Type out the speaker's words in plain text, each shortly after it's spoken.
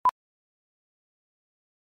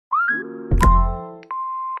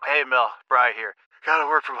Hey, Mel. Bri here. Gotta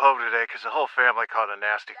work from home today because the whole family caught a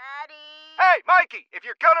nasty... Daddy! Hey, Mikey! If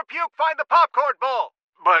you're gonna puke, find the popcorn bowl!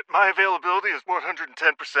 But my availability is 110%.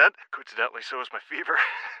 Coincidentally, so is my fever.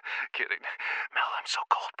 Kidding. Mel, I'm so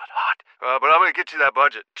cold but hot. But I'm gonna get you that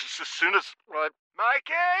budget just as soon as...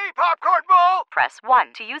 Mikey! Popcorn bowl! Press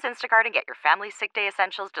 1 to use Instacart and get your family's sick day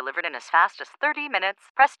essentials delivered in as fast as 30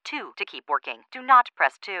 minutes. Press 2 to keep working. Do not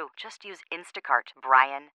press 2. Just use Instacart,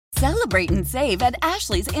 Brian. Celebrate and save at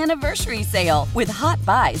Ashley's Anniversary Sale. With Hot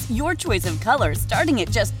Buys, your choice of colors starting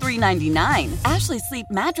at just $3.99. Ashley Sleep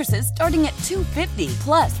mattresses starting at $2.50.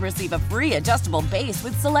 Plus, receive a free adjustable base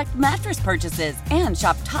with select mattress purchases. And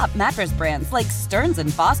shop top mattress brands like Stearns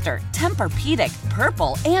 & Foster, Tempur-Pedic,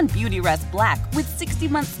 Purple, and Beautyrest Black with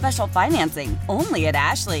 60-month special financing. Only at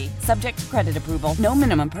Ashley. Subject to credit approval. No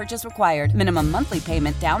minimum purchase required. Minimum monthly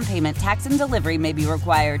payment, down payment, tax, and delivery may be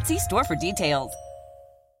required. See store for details.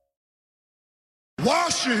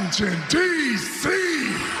 Washington, D.C.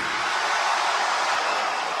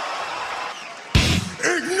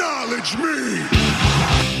 Acknowledge me.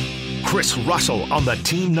 Chris Russell on the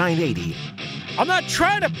Team 980. I'm not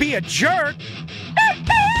trying to be a jerk.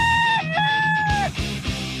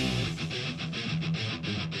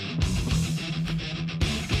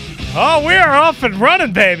 Oh, we are off and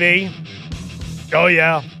running, baby. Oh,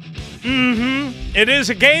 yeah. It is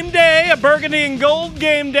a game day, a burgundy and gold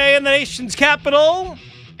game day in the nation's capital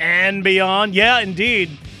and beyond. Yeah, indeed.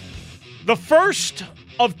 The first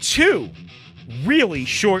of two really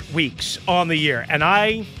short weeks on the year. And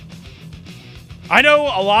I know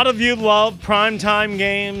a lot of you love primetime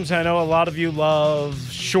games. I know a lot of you love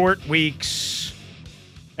short weeks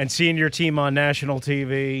and seeing your team on national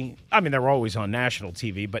TV. I mean, they're always on national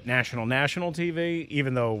TV, but national TV,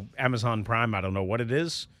 even though Amazon Prime, I don't know what it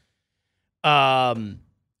is. I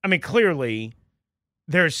mean, clearly,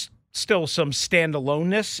 there's still some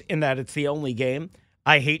standaloneness in that it's the only game.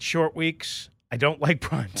 I hate short weeks. I don't like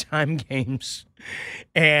primetime games.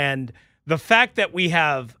 And the fact that we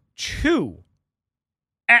have two,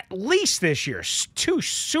 at least this year, two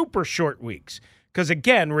super short weeks. Because,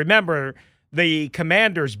 again, remember, the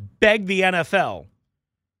Commanders begged the NFL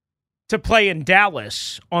to play in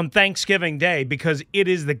Dallas on Thanksgiving Day because it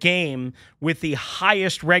is the game with the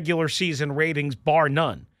highest regular season ratings, bar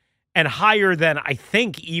none, and higher than, I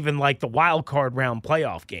think, even like the wild card round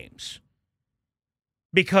playoff games.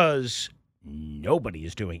 Because nobody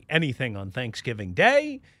is doing anything on Thanksgiving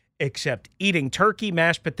Day except eating turkey,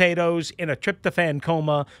 mashed potatoes, in a tryptophan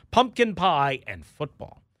coma, pumpkin pie, and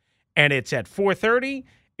football. And it's at 4:30.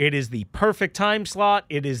 It is the perfect time slot.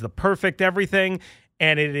 It is the perfect everything.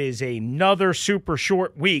 And it is another super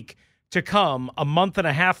short week to come a month and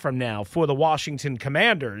a half from now for the Washington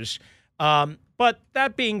Commanders. But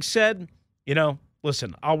that being said,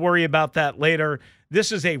 listen, I'll worry about that later.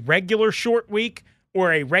 This is a regular short week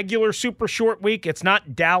or a regular super short week. It's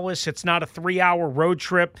not Dallas. It's not a 3-hour road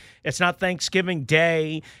trip. It's not Thanksgiving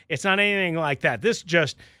Day. It's not anything like that. This is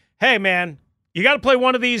just, hey, man, you got to play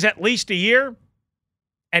one of these at least a year.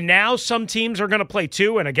 And now some teams are going to play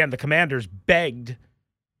two. And again, the Commanders begged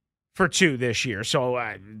for two this year. So,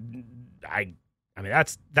 I mean,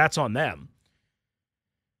 that's on them.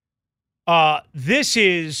 This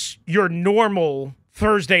is your normal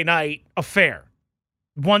Thursday night affair.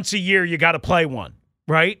 Once a year, you got to play one,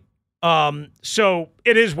 right? So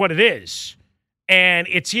it is what it is. And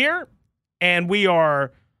it's here, and we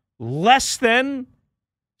are less than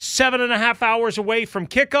 7.5 hours away from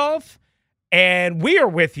kickoff, and we are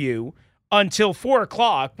with you until 4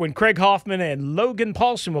 o'clock when Craig Hoffman and Logan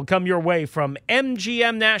Paulson will come your way from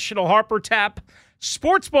MGM National Harper Tap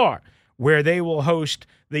Sports Bar, where they will host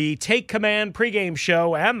the Take Command pregame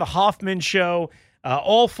show and the Hoffman show,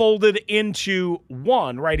 all folded into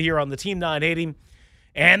one right here on the Team 980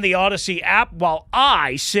 and the Odyssey app, while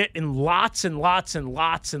I sit in lots and lots and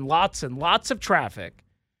lots and lots and lots of traffic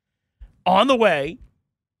on the way.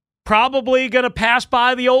 Probably going to pass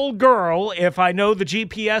by the old girl if I know the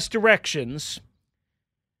GPS directions.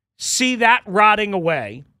 See that rotting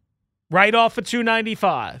away right off of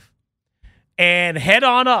 295 and head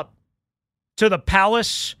on up to the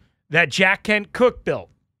palace that Jack Kent Cooke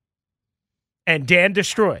built and Dan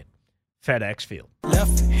destroyed, FedEx Field.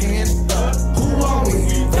 Left hand up. Who are we?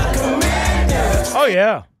 The Commanders. Oh,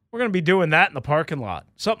 yeah. We're going to be doing that in the parking lot.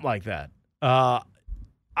 Something like that.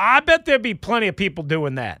 I bet there'd be plenty of people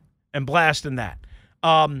doing that and blasting that.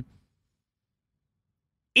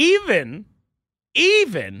 Even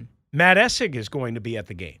Matt Essig is going to be at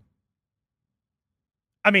the game.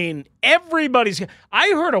 I mean, everybody's...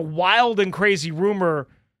 I heard a wild and crazy rumor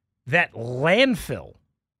that Landfill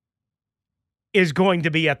is going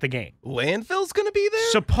to be at the game. Landfill's going to be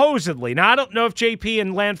there? Supposedly. Now, I don't know if JP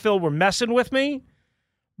and Landfill were messing with me,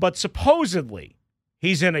 but supposedly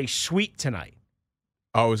he's in a suite tonight.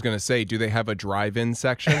 I was going to say, do they have a drive-in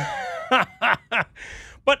section?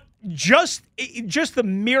 But just the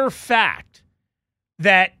mere fact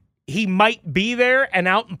that he might be there and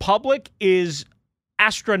out in public is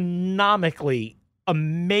astronomically,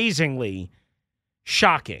 amazingly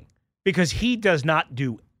shocking because he does not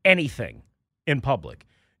do anything in public.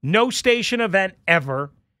 No station event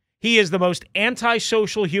ever. He is the most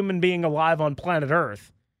antisocial human being alive on planet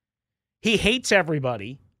Earth. He hates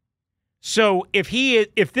everybody. So if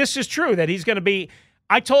this is true that he's going to be,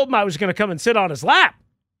 I told him I was going to come and sit on his lap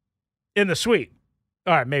in the suite.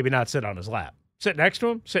 All right, maybe not sit on his lap. Sit next to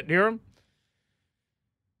him, sit near him.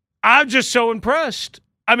 I'm just so impressed.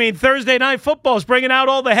 I mean, Thursday Night Football is bringing out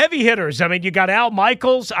all the heavy hitters. I mean, you got Al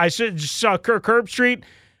Michaels. I saw Kirk Herbstreit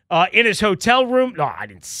in his hotel room. No, I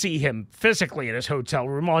didn't see him physically in his hotel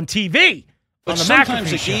room on TV. But on the sometimes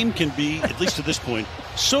McAfee a show. game can be, at least to this point,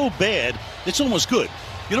 so bad, it's almost good.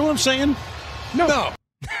 You know what I'm saying? No.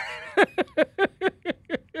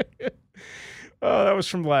 Oh, that was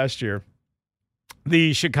from last year.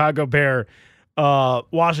 The Chicago Bear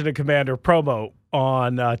Washington Commander promo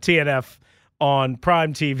on TNF on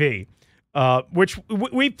Prime TV, which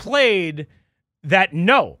we played that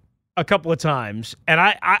a couple of times, and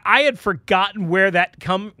I had forgotten where that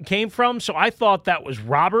came from, so I thought that was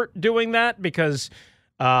Robert doing that because,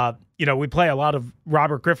 we play a lot of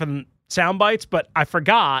Robert Griffin sound bites, but I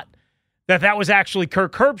forgot that was actually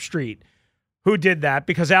Kirk Herbstreit who did that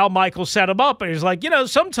because Al Michaels set him up, and he's like,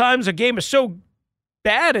 sometimes a game is so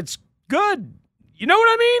bad it's good. You know what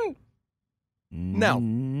I mean?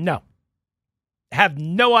 No. Have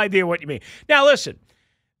no idea what you mean. Now, listen,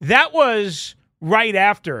 that was right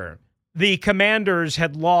after the Commanders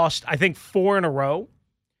had lost, I think, 4 in a row.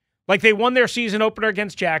 Like, they won their season opener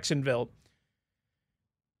against Jacksonville.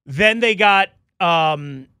 Then they got,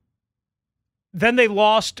 then they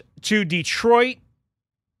lost to Detroit,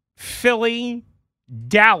 Philly,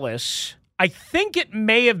 Dallas. I think it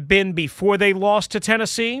may have been before they lost to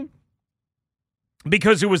Tennessee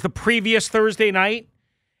because it was the previous Thursday night.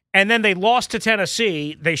 And then they lost to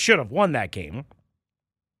Tennessee. They should have won that game.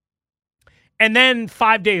 And then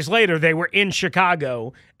 5 days later, they were in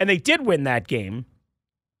Chicago, and they did win that game,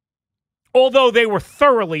 although they were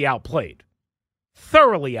thoroughly outplayed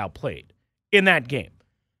in that game.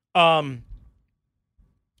 And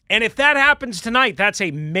if that happens tonight, that's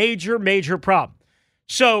a major, major problem.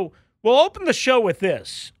 So we'll open the show with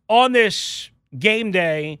this. On this game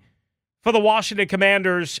day for the Washington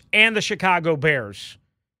Commanders and the Chicago Bears,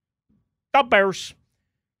 the Bears,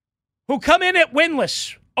 who come in at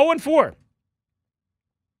winless, 0-4.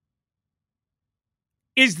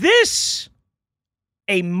 Is this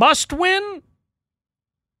a must-win,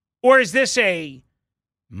 or is this a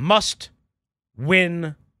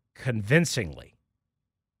must-win convincingly?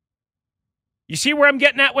 You see where I'm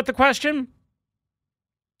getting at with the question?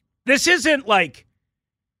 This isn't like,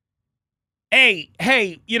 hey,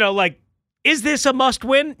 is this a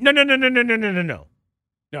must-win? No.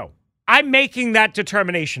 No. I'm making that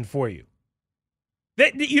determination for you.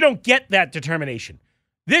 You don't get that determination.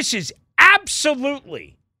 This is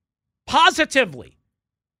absolutely, positively,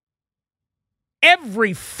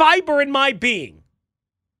 every fiber in my being,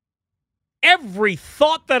 every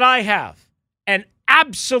thought that I have, an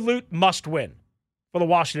absolute must-win for the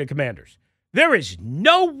Washington Commanders. There is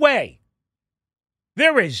no way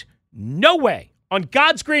on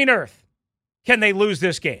God's green earth can they lose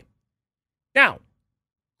this game. Now,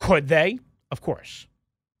 could they? Of course.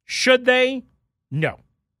 Should they? No.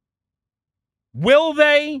 Will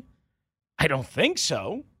they? I don't think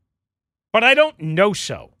so. But I don't know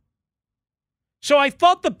so. So I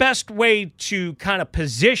thought the best way to kind of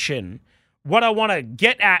position what I want to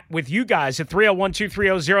get at with you guys at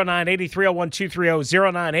 301-230-0980,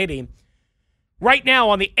 301-230-0980, right now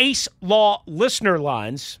on the Ace Law listener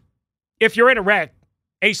lines, if you're in a wreck,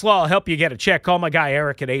 Ace Law will help you get a check. Call my guy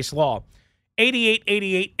Eric at Ace Law.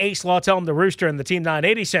 8888 Ace Law. Tell him the Rooster and the Team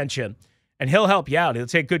 980 sent you, and he'll help you out. He'll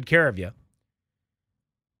take good care of you.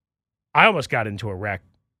 I almost got into a wreck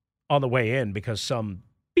on the way in because some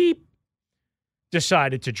beep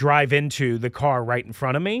decided to drive into the car right in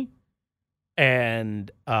front of me.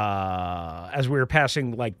 And as we were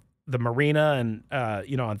passing, like, the marina and,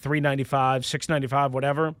 on 395, 695,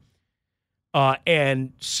 whatever,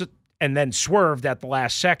 and then swerved at the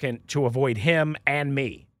last second to avoid him and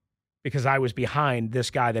me, because I was behind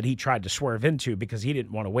this guy that he tried to swerve into because he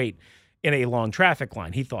didn't want to wait in a long traffic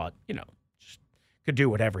line. He thought, just could do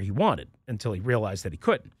whatever he wanted until he realized that he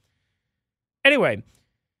couldn't. Anyway,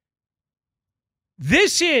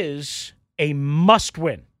 this is a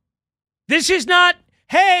must-win. This is not,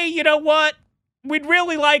 hey, you know what? We'd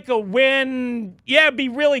really like a win. Yeah, it'd be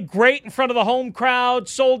really great in front of the home crowd.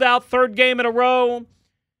 Sold out third game in a row.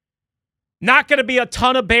 Not going to be a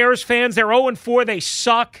ton of Bears fans. They're 0-4. They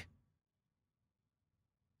suck.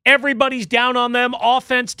 Everybody's down on them,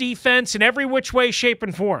 offense, defense, in every which way, shape,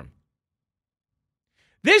 and form.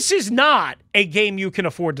 This is not a game you can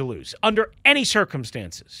afford to lose under any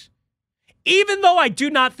circumstances. Even though I do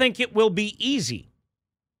not think it will be easy.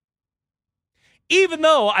 Even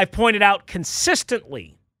though I've pointed out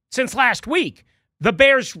consistently since last week, the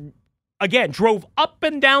Bears, again, drove up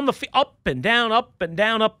and down the field, up and down, up and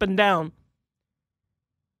down, up and down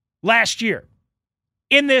last year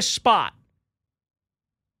in this spot.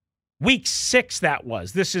 Week 6, that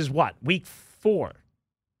was. This is what? Week 4.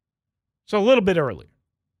 So a little bit earlier.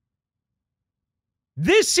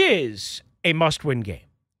 This is a must-win game.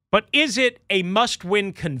 But is it a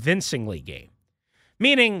must-win convincingly game?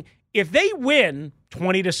 Meaning, if they win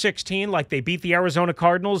 20-16 like they beat the Arizona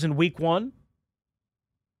Cardinals in week 1,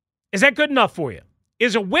 is that good enough for you?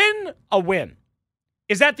 Is a win a win?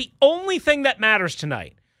 Is that the only thing that matters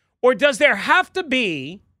tonight? Or does there have to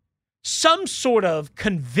be some sort of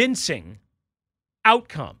convincing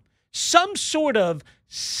outcome, some sort of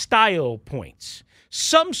style points,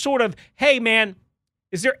 some sort of, hey, man,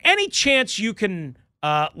 is there any chance you can,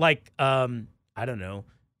 I don't know,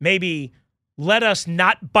 maybe let us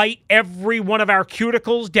not bite every one of our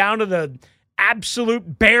cuticles down to the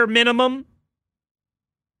absolute bare minimum?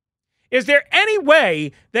 Is there any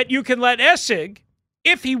way that you can let Essig,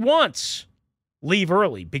 if he wants, leave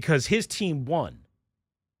early because his team won?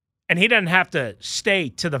 And he doesn't have to stay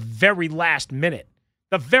to the very last minute,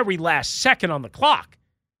 the very last second on the clock.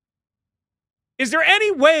 Is there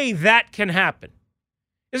any way that can happen?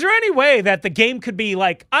 Is there any way that the game could be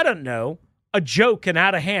like, I don't know, a joke and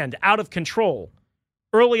out of hand, out of control,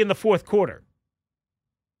 early in the fourth quarter?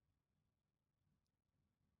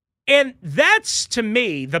 And that's, to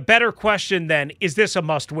me, the better question than, is this a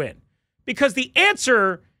must-win? Because the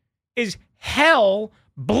answer is hell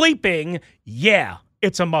bleeping, yeah,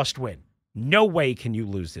 it's a must-win. No way can you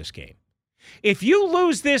lose this game. If you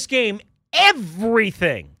lose this game,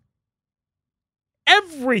 everything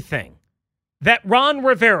that Ron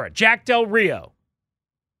Rivera, Jack Del Rio,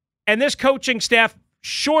 and this coaching staff,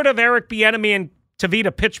 short of Eric Bieniemy and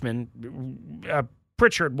Tavita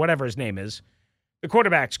Pritchard, whatever his name is, the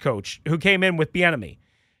quarterback's coach who came in with Bieniemy,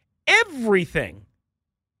 everything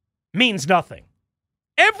means nothing.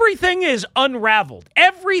 Everything is unraveled.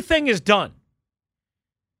 Everything is done.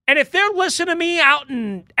 And if they're listening to me out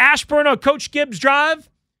in Ashburn on Coach Gibbs Drive,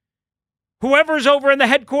 whoever's over in the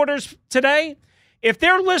headquarters today, if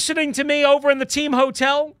they're listening to me over in the team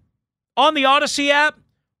hotel, on the Odyssey app,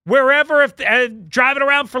 wherever, if driving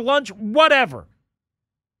around for lunch, whatever,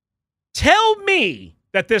 tell me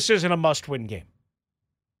that this isn't a must-win game.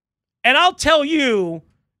 And I'll tell you,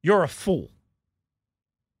 you're a fool.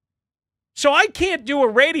 So I can't do a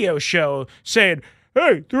radio show saying,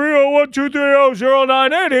 hey,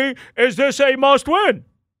 301-230-0980, is this a must-win?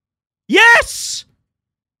 Yes!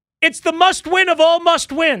 It's the must-win of all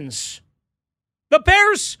must-wins. The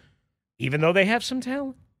Bears, even though they have some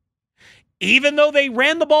talent, even though they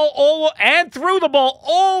ran the ball all and threw the ball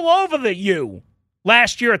all over the U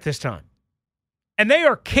last year at this time, and they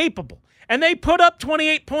are capable, and they put up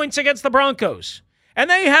 28 points against the Broncos, and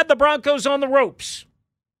they had the Broncos on the ropes,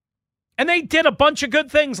 and they did a bunch of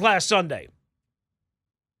good things last Sunday.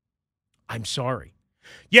 I'm sorry.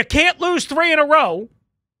 You can't lose 3 in a row.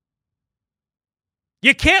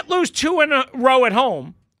 You can't lose 2 in a row at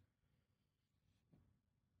home.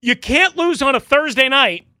 You can't lose on a Thursday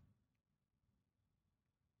night.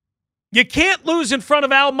 You can't lose in front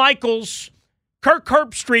of Al Michaels, Kirk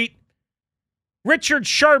Herbstreit, Richard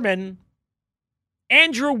Sherman,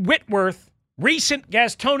 Andrew Whitworth, recent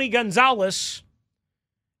guest Tony Gonzalez,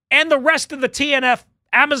 and the rest of the TNF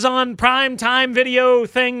Amazon Prime Time video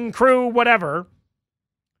thing, crew, whatever.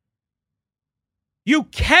 You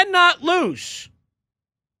cannot lose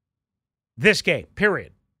this game,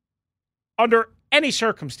 period, under any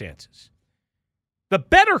circumstances. The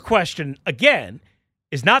better question, again,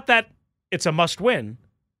 is not that it's a must-win,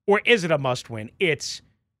 or is it a must-win? It's,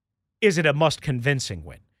 is it a must-convincing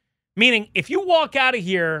win? Meaning, if you walk out of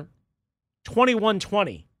here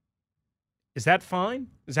 21-20, is that fine?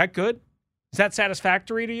 Is that good? Is that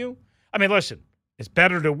satisfactory to you? I mean, listen, it's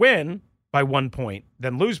better to win by 1 point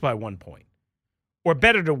than lose by 1 point. Or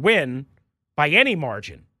better to win by any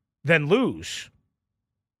margin than lose.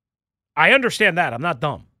 I understand that. I'm not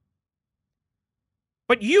dumb.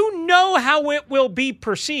 But you know how it will be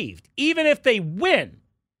perceived, even if they win.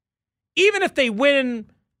 Even if they win,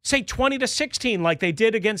 say, 20-16 like they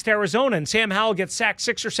did against Arizona, and Sam Howell gets sacked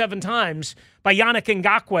 6 or 7 times by Yannick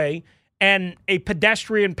Ngakoue and a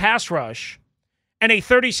pedestrian pass rush and a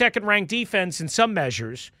 32nd ranked defense in some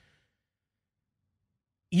measures,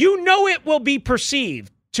 you know it will be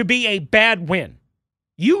perceived to be a bad win.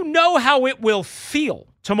 You know how it will feel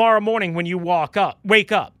tomorrow morning when you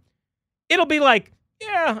wake up. It'll be like,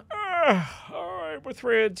 yeah, all right, we're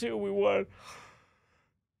 3-2, we won.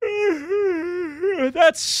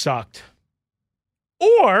 That sucked.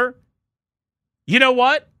 Or, you know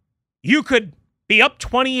what? You could be up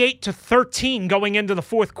 28-13 going into the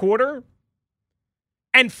fourth quarter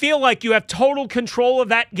and feel like you have total control of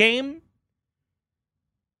that game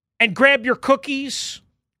and grab your cookies,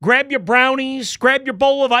 grab your brownies, grab your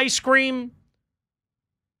bowl of ice cream,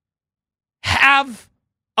 have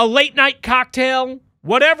a late night cocktail,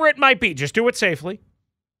 whatever it might be. Just do it safely.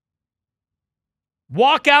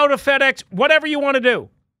 Walk out of FedEx, whatever you want to do.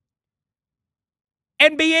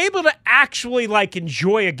 And be able to actually,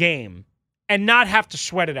 enjoy a game and not have to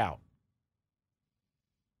sweat it out.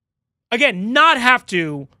 Again, not have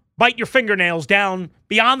to bite your fingernails down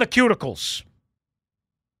beyond the cuticles.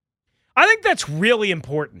 I think that's really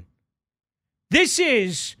important.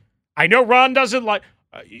 I know Ron doesn't like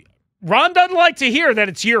to hear that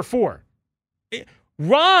it's year 4.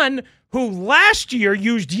 Ron, who last year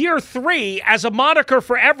used year 3 as a moniker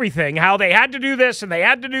for everything, how they had to do this and they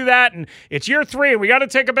had to do that, and it's year 3 and we got to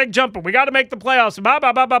take a big jump and we got to make the playoffs, and blah,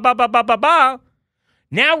 blah, blah, blah, blah, blah, blah, blah, blah.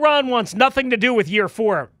 Now Ron wants nothing to do with year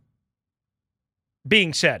 4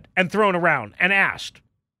 being said and thrown around and asked.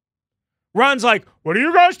 Ron's like, what are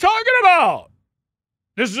you guys talking about?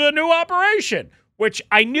 This is a new operation, which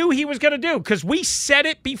I knew he was going to do because we said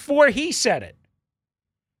it before he said it.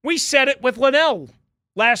 We said it with Linnell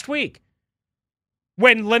last week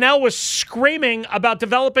when Linnell was screaming about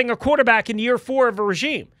developing a quarterback in year 4 of a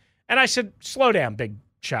regime. And I said, slow down, big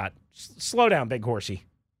shot. Slow down, big horsey.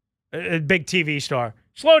 Big TV star.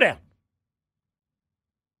 Slow down.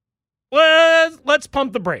 Let's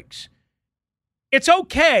pump the brakes. It's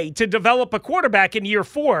okay to develop a quarterback in year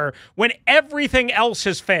 4 when everything else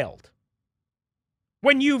has failed.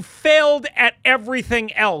 When you've failed at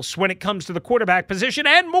everything else when it comes to the quarterback position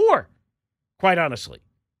and more, quite honestly.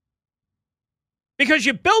 Because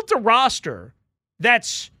you built a roster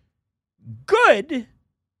that's good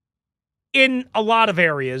in a lot of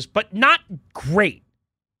areas, but not great.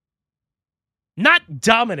 Not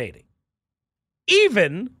dominating.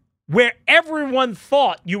 Even where everyone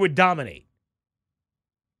thought you would dominate.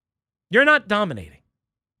 You're not dominating.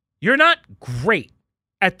 You're not great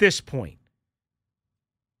at this point.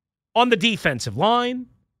 On the defensive line,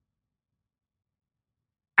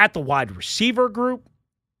 at the wide receiver group,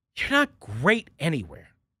 you're not great anywhere.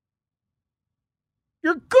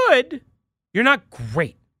 You're good. You're not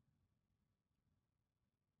great.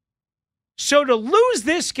 So to lose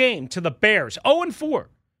this game to the Bears, 0-4,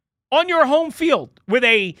 on your home field with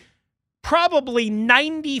a probably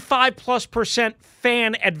 95+%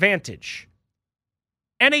 fan advantage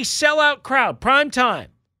and a sellout crowd, prime time.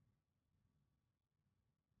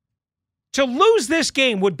 To lose this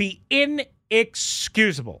game would be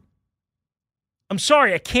inexcusable. I'm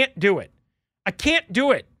sorry, I can't do it. I can't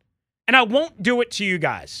do it. And I won't do it to you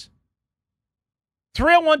guys.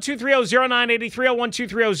 301-230-0980,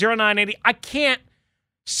 301-230-0980. I can't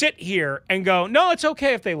sit here and go, no, it's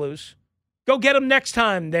okay if they lose. Go get them next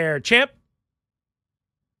time there, champ.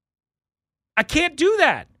 I can't do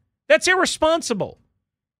that. That's irresponsible.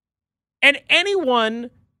 And anyone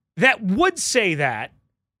that would say that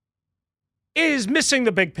is missing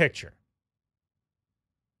the big picture.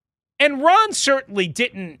 And Ron certainly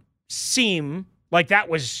didn't seem like that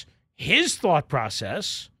was his thought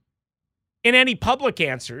process in any public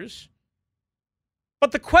answers.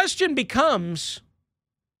 But the question becomes,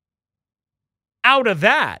 out of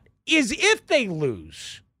that, is if they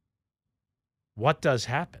lose, what does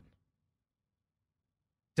happen?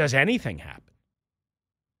 Does anything happen?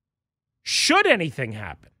 Should anything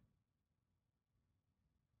happen?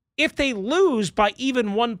 If they lose by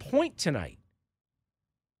even 1 point tonight,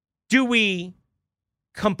 do we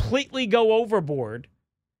completely go overboard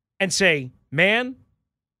and say, man,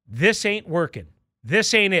 this ain't working.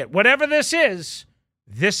 This ain't it. Whatever this is,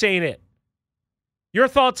 this ain't it. Your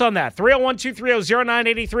thoughts on that?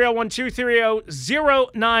 301-230-0980,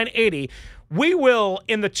 301-230-0980. We will,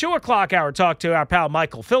 in the 2 o'clock hour, talk to our pal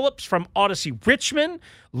Michael Phillips from Odyssey Richmond,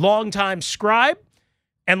 longtime scribe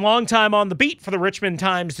and longtime on the beat for the Richmond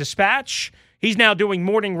Times-Dispatch. He's now doing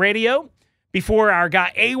morning radio before our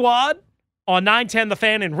guy Awad on 910 The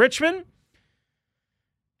Fan in Richmond.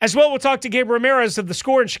 As well, we'll talk to Gabe Ramirez of The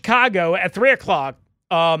Score in Chicago at 3 o'clock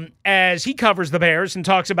as he covers the Bears and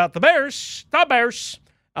talks about the Bears.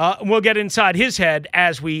 We'll get inside his head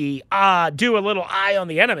as we do a little eye on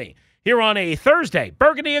the enemy here on a Thursday.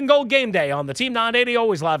 Burgundy and Gold game day on the Team 980,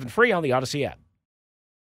 always live and free on the Odyssey app.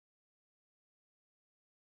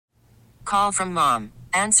 Call from mom.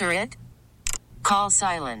 Answer it. Call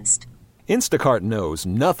silenced. Instacart knows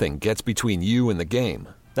nothing gets between you and the game.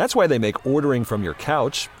 That's why they make ordering from your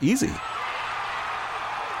couch easy.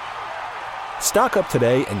 Stock up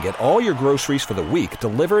today and get all your groceries for the week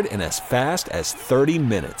delivered in as fast as 30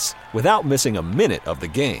 minutes without missing a minute of the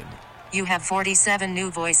game. You have 47 new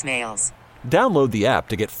voicemails. Download the app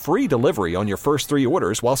to get free delivery on your first 3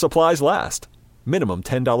 orders while supplies last. Minimum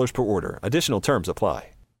 $10 per order. Additional terms apply.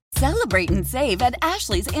 Celebrate and save at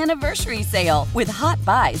Ashley's Anniversary Sale. With Hot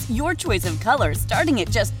Buys, your choice of colors starting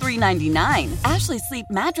at just $3.99. Ashley Sleep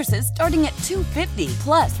mattresses starting at $2.50.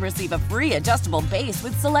 Plus, receive a free adjustable base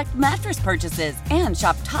with select mattress purchases. And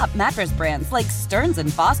shop top mattress brands like Stearns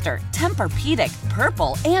 & Foster, Tempur-Pedic,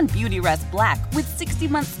 Purple, and Beautyrest Black with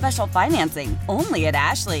 60-month special financing. Only at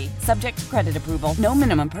Ashley. Subject to credit approval. No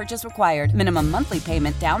minimum purchase required. Minimum monthly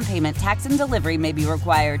payment, down payment, tax, and delivery may be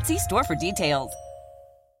required. See store for details.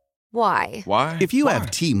 Why? If you have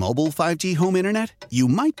T-Mobile 5G home internet, you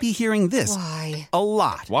might be hearing this Why? a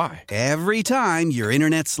lot. Why? Every time your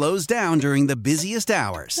internet slows down during the busiest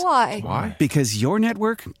hours. Why? Because your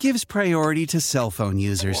network gives priority to cell phone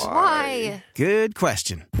users. Why? Good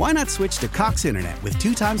question. Why not switch to Cox Internet with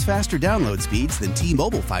 2 times faster download speeds than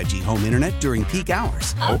T-Mobile 5G home internet during peak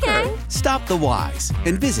hours? Okay. Stop the whys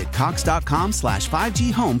and visit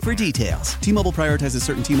cox.com/5G home for details. T-Mobile prioritizes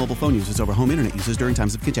certain T-Mobile phone users over home internet users during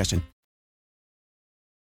times of congestion.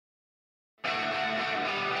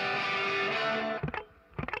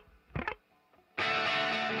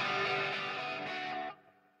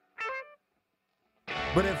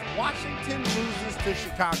 But if Washington loses to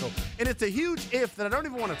Chicago, and it's a huge if that I don't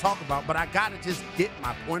even want to talk about, but I got to just get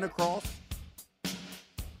my point across.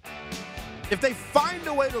 If they find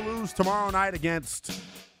a way to lose tomorrow night against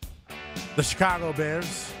the Chicago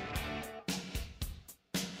Bears,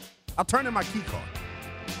 I'll turn in my key card.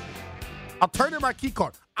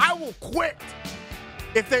 I will quit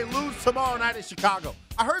if they lose tomorrow night in Chicago.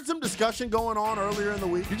 I heard some discussion going on earlier in the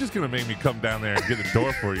week. You're just going to make me come down there and get the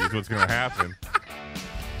door for you is what's going to happen.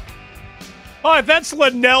 All right, that's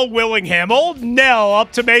Linnell Willingham. Old Nell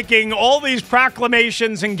up to making all these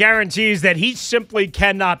proclamations and guarantees that he simply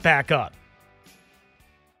cannot back up.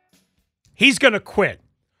 He's going to quit.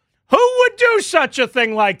 Who would do such a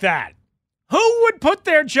thing like that? Who would put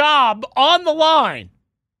their job on the line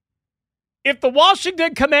if the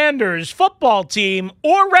Washington Commanders football team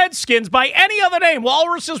or Redskins by any other name,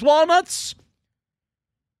 Walruses, Walnuts,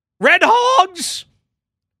 Red Hogs,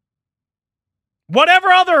 whatever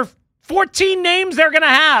other 14 names they're going to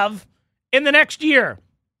have in the next year.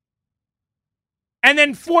 And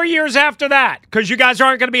then 4 years after that, because you guys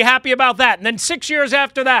aren't going to be happy about that. And then 6 years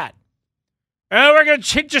after that. And we're going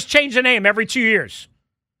to just change the name every 2 years.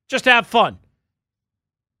 Just to have fun.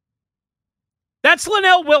 That's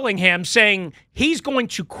Linnell Willingham saying he's going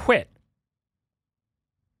to quit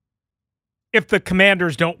if the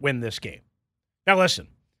Commanders don't win this game. Now listen.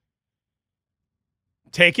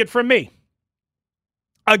 Take it from me.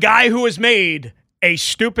 A guy who has made a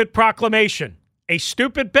stupid proclamation, a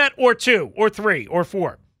stupid bet or 2 or 3 or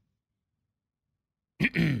 4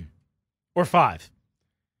 or 5.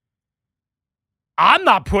 I'm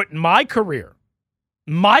not putting my career,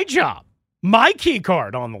 my job, my key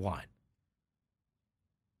card on the line.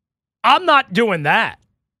 I'm not doing that.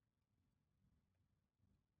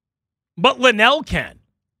 But Linnell can.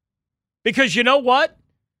 Because you know what?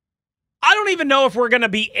 I don't even know if we're going to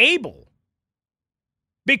be able,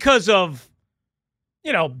 because of,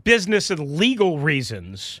 business and legal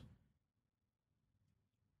reasons,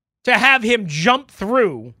 to have him jump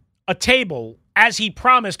through a table as he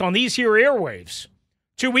promised on these here airwaves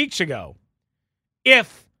 2 weeks ago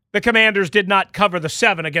if the Commanders did not cover the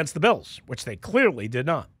 7 against the Bills, which they clearly did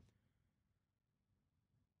not.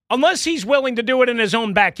 Unless he's willing to do it in his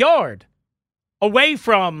own backyard, away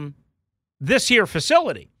from this here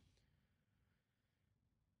facility,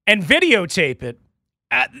 and videotape it,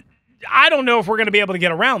 I don't know if we're going to be able to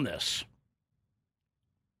get around this.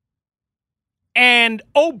 And,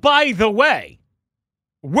 oh, by the way,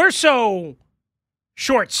 we're so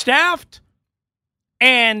short-staffed,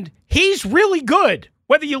 and he's really good.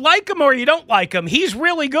 Whether you like him or you don't like him, he's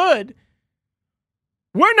really good.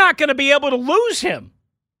 We're not going to be able to lose him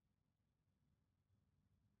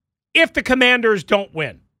if the Commanders don't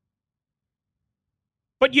win.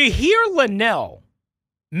 But you hear Linnell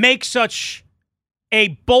make such a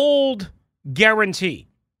bold guarantee.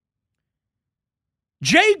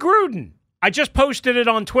 Jay Gruden, I just posted it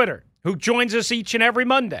on Twitter, who joins us each and every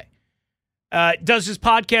Monday, does his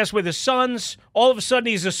podcast with his sons. All of a sudden,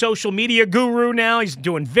 he's a social media guru now. He's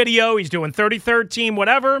doing video. He's doing 33rd team,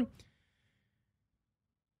 whatever.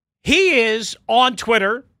 He is on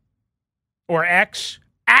Twitter, or X,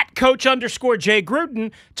 at Coach_Jay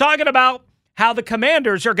Gruden, talking about how the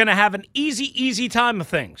Commanders are going to have an easy time of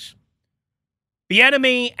things. The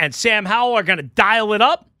enemy and Sam Howell are going to dial it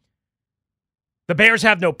up. The Bears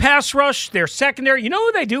have no pass rush. Their secondary, you know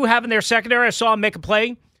who they do have in their secondary? I saw him make a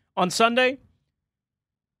play on Sunday.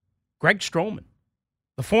 Greg Stroman,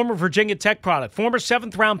 the former Virginia Tech product, former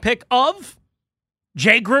 7th-round pick of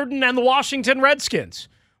Jay Gruden and the Washington Redskins.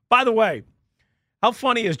 By the way, how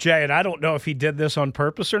funny is Jay? And I don't know if he did this on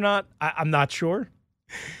purpose or not. I'm not sure.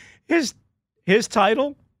 His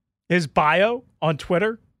title, his bio on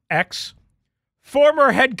Twitter, X,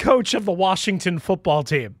 former head coach of the Washington football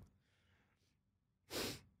team.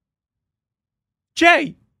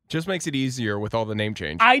 Jay. Just makes it easier with all the name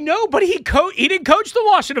change. I know, but he didn't coach the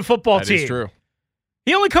Washington football team. That is true.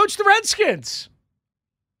 He only coached the Redskins.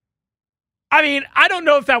 I mean, I don't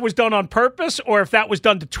know if that was done on purpose or if that was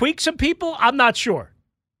done to tweak some people. I'm not sure.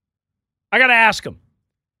 I got to ask him.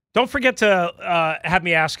 Don't forget to have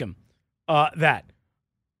me ask him that.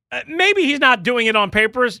 Maybe he's not doing it on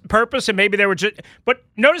purpose, and maybe they were just... But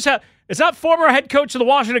notice how it's not former head coach of the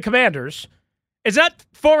Washington Commanders. It's not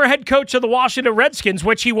former head coach of the Washington Redskins,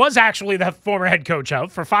 which he was actually the former head coach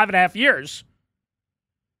of for 5.5 years.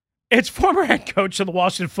 It's former head coach of the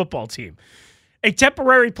Washington football team. A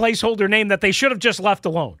temporary placeholder name that they should have just left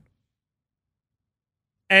alone.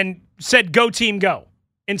 And said, go team, go.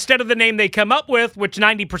 Instead of the name they come up with, which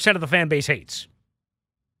 90% of the fan base hates.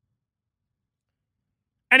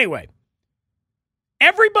 Anyway,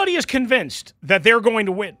 everybody is convinced that they're going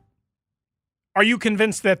to win. Are you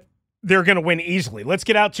convinced that they're going to win easily? Let's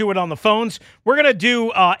get out to it on the phones. We're going to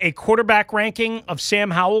do a quarterback ranking of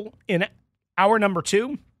Sam Howell in hour number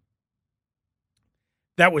 2.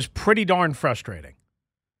 That was pretty darn frustrating.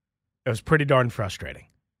 It was pretty darn frustrating.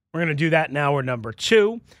 We're going to do that in hour number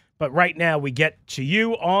 2. But right now we get to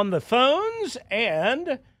you on the phones,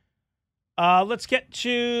 and let's get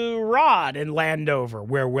to Rod in Landover,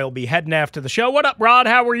 where we'll be heading after the show. What up, Rod?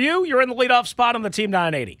 How are you? You're in the leadoff spot on the Team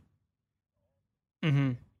 980.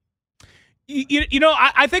 Mm-hmm. You know,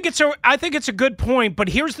 I think it's a good point, but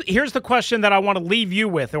here's the question that I want to leave you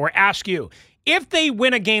with or ask you. If they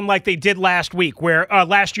win a game like they did last week, where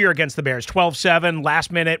last year against the Bears, 12-7,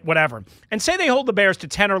 last minute, whatever, and say they hold the Bears to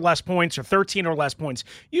 10 or less points or 13 or less points,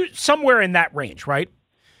 somewhere in that range, right?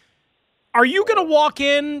 Are you going to walk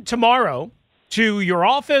in tomorrow to your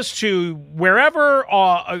office, to wherever,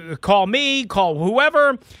 call me, call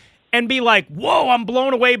whoever, and be like, whoa, I'm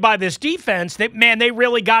blown away by this defense. They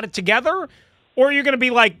really got it together? Or are you going to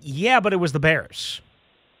be like, yeah, but it was the Bears?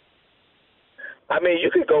 I mean, you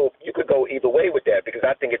could go either way with that because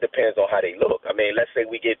I think it depends on how they look. I mean, let's say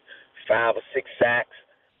we get 5 or 6 sacks,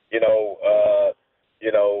 we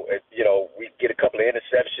get a couple of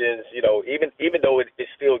interceptions, even though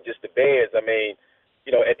it's still just the Bears. I mean,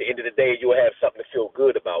 at the end of the day, you'll have something to feel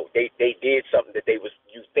good about. They did something that you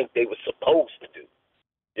think they were supposed to do,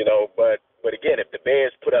 But again, if the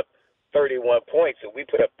Bears put up 31 points and we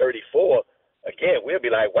put up 34, again, we'll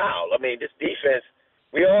be like, wow. I mean, this defense.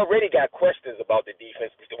 We already got questions about the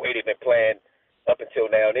defense because the way they've been playing up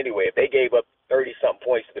until now. And anyway, if they gave up 30-something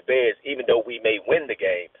points to the Bears, even though we may win the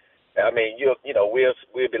game, I mean, we'll be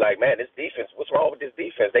like, man, this defense, what's wrong with this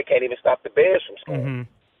defense? They can't even stop the Bears from scoring.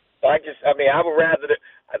 Mm-hmm. So I would rather,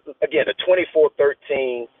 again, a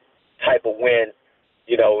 24-13 type of win,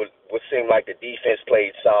 would seem like the defense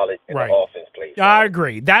played solid and the offense played solid. I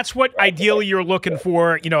agree. That's what ideally you're looking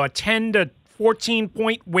for, a 10 to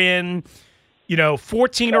 14-point win.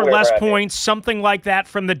 14 or less points, something like that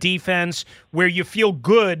from the defense where you feel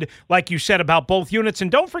good, like you said, about both units. And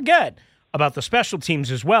don't forget about the special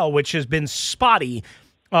teams as well, which has been spotty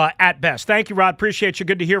at best. Thank you, Rod. Appreciate you.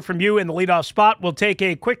 Good to hear from you in the leadoff spot. We'll take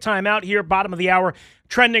a quick time out here, bottom of the hour.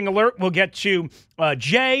 Trending alert. We'll get to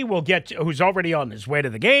Jay. We'll get to, who's already on his way to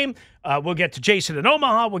the game. We'll get to Jason in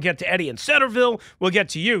Omaha. We'll get to Eddie in Centerville. We'll get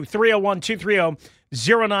to you, 301-230-0980,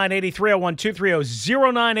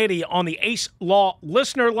 301-230-0980 on the Ace Law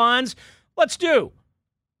listener lines. Let's do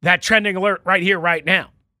that trending alert right here, right now.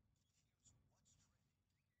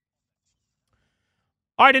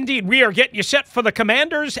 All right, indeed, we are getting you set for the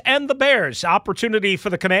Commanders and the Bears. Opportunity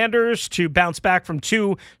for the Commanders to bounce back from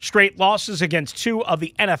 2 straight losses against 2 of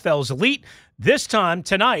the NFL's elite. This time,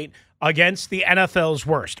 tonight, against the NFL's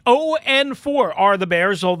worst. 0-4 are the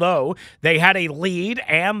Bears, although they had a lead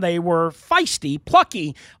and they were feisty,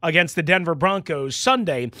 plucky against the Denver Broncos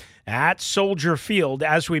Sunday at Soldier Field.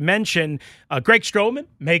 As we mentioned, Greg Stroman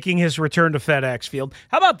making his return to FedEx Field.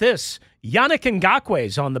 How about this? Yannick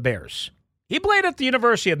Ngakwe's on the Bears. He played at the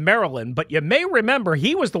University of Maryland, but you may remember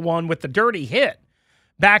he was the one with the dirty hit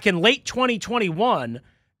back in late 2021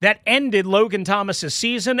 that ended Logan Thomas's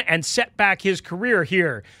season and set back his career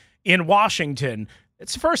here in Washington.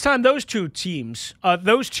 It's the first time those two teams,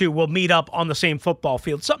 those two will meet up on the same football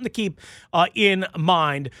field. Something to keep in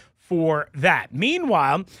mind for that.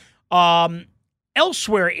 Meanwhile,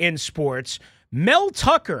 elsewhere in sports, Mel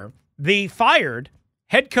Tucker, the fired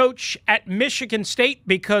head coach at Michigan State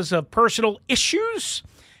because of personal issues,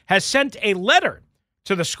 has sent a letter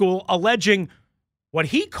to the school alleging what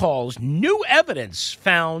he calls new evidence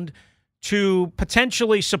found to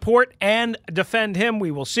potentially support and defend him.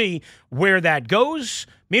 We will see where that goes.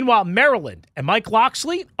 Meanwhile, Maryland and Mike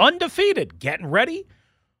Locksley, undefeated, getting ready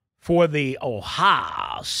for the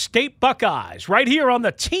Ohio State Buckeyes right here on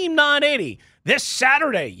the Team 980 this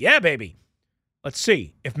Saturday. Yeah, baby. Let's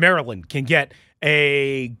see if Maryland can get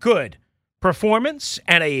a good performance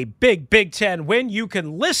and a big Big Ten win. You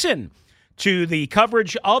can listen to the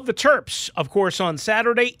coverage of the Terps, of course, on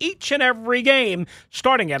Saturday, each and every game,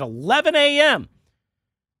 starting at 11 a.m.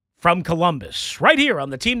 from Columbus, right here on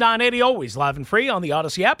the Team 980, always live and free on the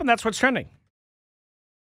Odyssey app, and that's what's trending.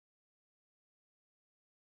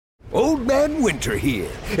 Old Man Winter here.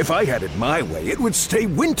 If I had it my way, it would stay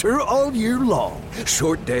winter all year long.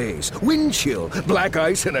 Short days, wind chill, black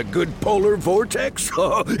ice, and a good polar vortex.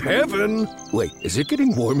 Oh, heaven. Wait, is it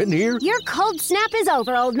getting warm in here? Your cold snap is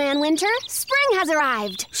over, Old Man Winter. Spring has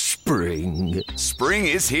arrived. Spring. Spring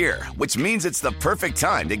is here, which means it's the perfect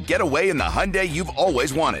time to get away in the Hyundai you've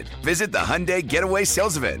always wanted. Visit the Hyundai Getaway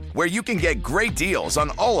Sales Event, where you can get great deals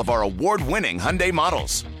on all of our award-winning Hyundai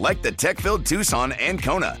models, like the tech-filled Tucson and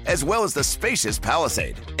Kona, as well as the spacious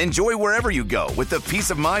Palisade. Enjoy wherever you go with the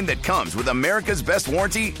peace of mind that comes with America's best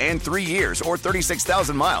warranty and 3 years or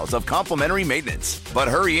 36,000 miles of complimentary maintenance. But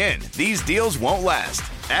hurry in, these deals won't last.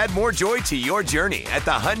 Add more joy to your journey at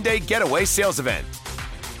the Hyundai Getaway Sales Event.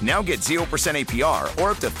 Now get 0% APR or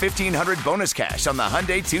up to $1,500 bonus cash on the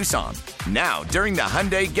Hyundai Tucson. Now, during the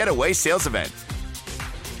Hyundai Getaway Sales Event.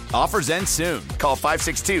 Offers end soon. Call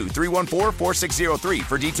 562-314-4603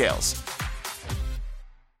 for details.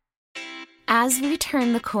 As we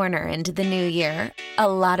turn the corner into the new year, a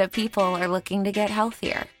lot of people are looking to get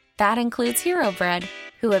healthier. That includes Hero Bread,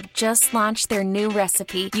 who have just launched their new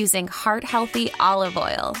recipe using heart-healthy olive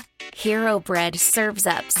oil. Hero Bread serves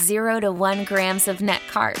up 0 to 1 grams of net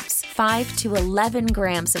carbs, 5 to 11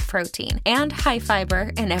 grams of protein, and high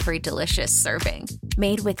fiber in every delicious serving.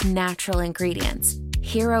 Made with natural ingredients,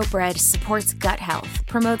 Hero Bread supports gut health,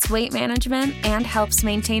 promotes weight management, and helps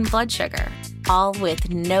maintain blood sugar. All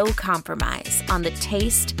with no compromise on the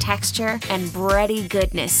taste, texture, and bready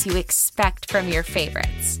goodness you expect from your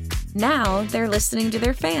favorites. Now they're listening to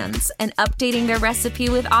their fans and updating their recipe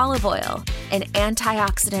with olive oil, an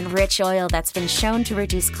antioxidant-rich oil that's been shown to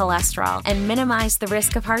reduce cholesterol and minimize the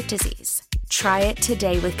risk of heart disease. Try it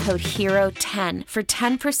today with code HERO10 for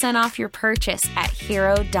 10% off your purchase at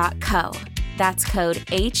hero.co. That's code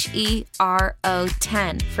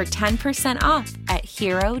HERO10 for 10% off at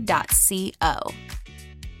hero.co.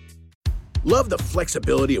 Love the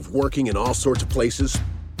flexibility of working in all sorts of places?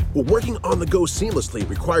 Well, working on the go seamlessly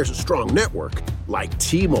requires a strong network like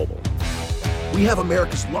T-Mobile. We have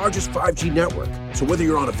America's largest 5G network, so whether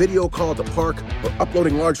you're on a video call at the park or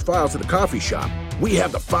uploading large files at a coffee shop, we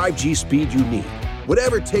have the 5G speed you need.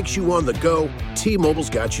 Whatever takes you on the go, T-Mobile's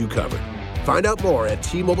got you covered. Find out more at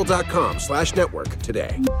T-Mobile.com/network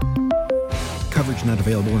today. Coverage not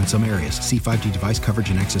available in some areas. See 5G device coverage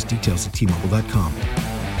and access details at T-Mobile.com.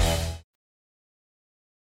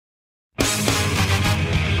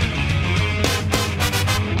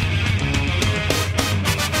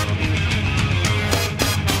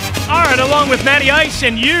 All right, along with Matty Ice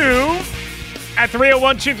and you at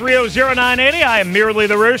 301-230-0980. I am merely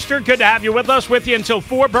the Rooster. Good to have you with us, with you until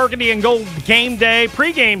 4. Burgundy and Gold Game Day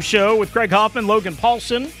pregame show with Greg Hoffman, Logan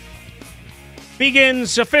Paulson.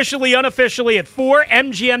 Begins officially, unofficially at 4.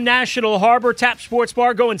 MGM National Harbor Tap Sports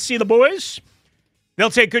Bar. Go and see the boys. They'll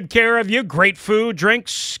take good care of you. Great food,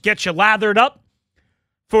 drinks, get you lathered up.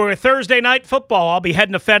 For Thursday night football, I'll be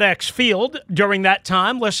heading to FedEx Field during that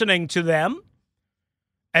time, listening to them.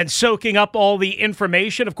 and soaking up all the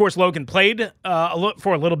information. Of course, Logan played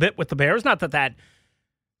for a little bit with the Bears. Not that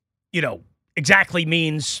exactly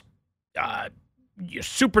means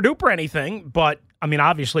super duper anything, but I mean,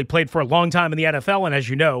 obviously played for a long time in the NFL, and as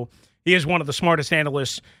you know, he is one of the smartest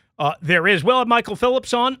analysts there is. We'll have Michael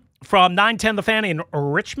Phillips on from 910 The Fan in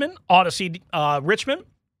Richmond, Odyssey, Richmond.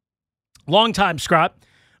 Longtime scribe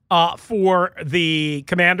for the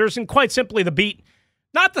Commanders, and quite simply the beat,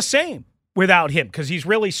 not the same without him, because he's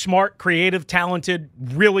really smart, creative, talented,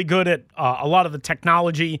 really good at a lot of the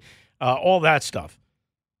technology, all that stuff.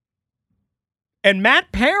 And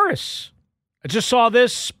Matt Paras, I just saw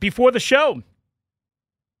this before the show.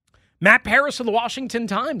 Matt Paras of the Washington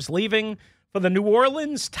Times leaving for the New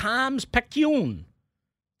Orleans Times-Picayune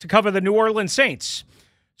to cover the New Orleans Saints.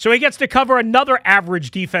 So he gets to cover another average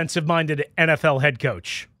defensive-minded NFL head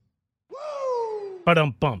coach.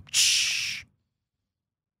 Ba-dum-bum.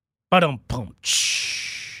 Ba-dum-bum.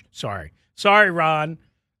 Sorry. Sorry, Ron.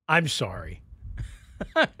 I'm sorry.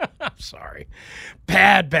 I'm sorry.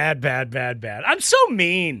 Bad. I'm so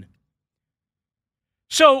mean.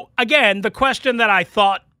 So, again, the question that I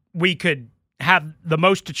thought we could have the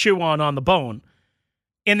most to chew on the bone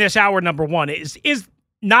in this hour number one is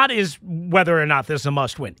whether or not this is a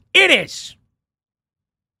must-win. It is.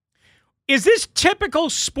 Is this typical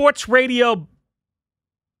sports radio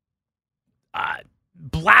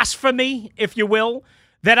blasphemy, if you will,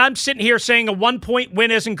 that I'm sitting here saying a 1-point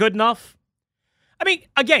win isn't good enough? I mean,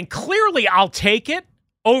 again, clearly I'll take it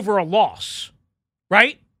over a loss,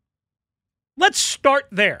 right? Let's start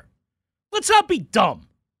there. Let's not be dumb.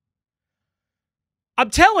 I'm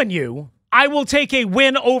telling you, I will take a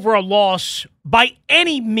win over a loss by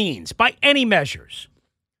any means, by any measures.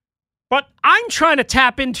 But I'm trying to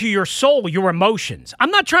tap into your soul, your emotions.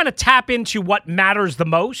 I'm not trying to tap into what matters the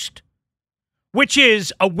most, which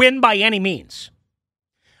is a win by any means.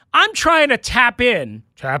 I'm trying to tap in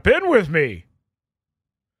with me.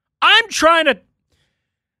 I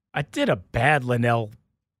did a bad Linnell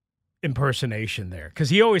impersonation there because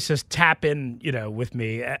he always says tap in, with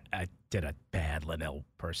me. I did a bad Linnell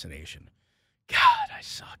impersonation. God, I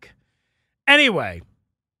suck. Anyway,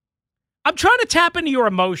 I'm trying to tap into your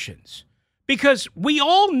emotions because we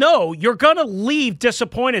all know you're going to leave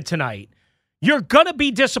disappointed tonight. You're going to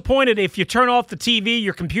be disappointed if you turn off the TV,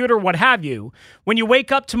 your computer, what have you. When you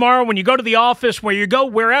wake up tomorrow, when you go to the office, where you go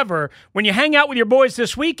wherever, when you hang out with your boys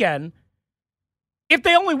this weekend, if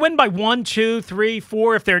they only win by 1, 2, 3,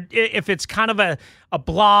 4, if it's kind of a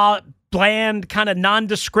bland, kind of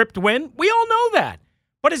nondescript win, we all know that.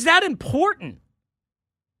 But is that important?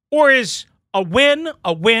 Or is a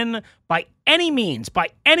win by any means, by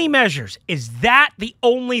any measures, is that the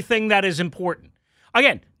only thing that is important?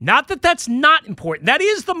 Again, not that that's not important. That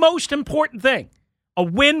is the most important thing. A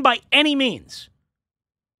win by any means.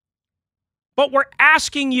 But we're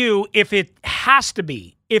asking you if it has to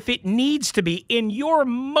be, if it needs to be in your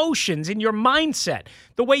emotions, in your mindset,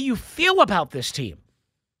 the way you feel about this team,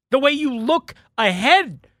 the way you look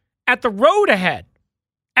ahead at the road ahead.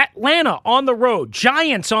 Atlanta on the road,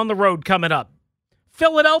 Giants on the road coming up,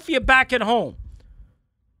 Philadelphia back at home.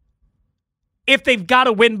 If they've got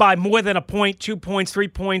to win by more than a point, 2 points, 3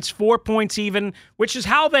 points, 4 points even, which is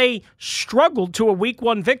how they struggled to a week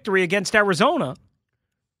 1 victory against Arizona,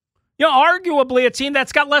 arguably a team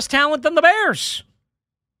that's got less talent than the Bears,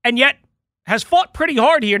 and yet has fought pretty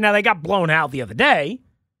hard here. Now, they got blown out the other day,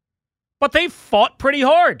 but they've fought pretty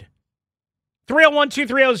hard.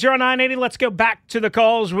 301-230-0980. Let's go back to the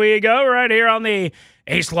calls. We go right here on the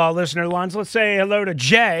Ace Law listener lines. Let's say hello to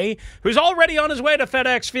Jay, who's already on his way to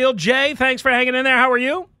FedEx Field. Jay, thanks for hanging in there. How are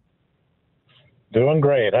you? Doing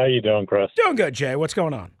great. How you doing, Chris? Doing good, Jay. What's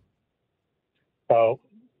going on? Oh,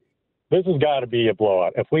 this has got to be a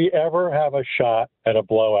blowout. If we ever have a shot at a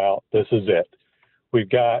blowout, this is it. We've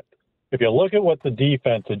got, if you look at what the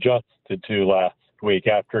defense adjusted to last week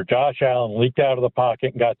after Josh Allen leaked out of the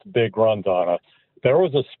pocket and got some big runs on us, there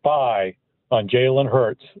was a spy on Jalen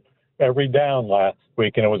Hurts every down last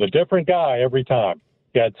week, and it was a different guy every time.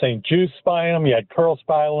 You had St. Juice spying him, you had Curl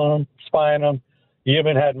spying him, you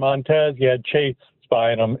even had Montez, you had Chase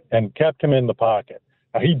spying him, and kept him in the pocket.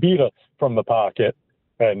 Now, he beat us from the pocket,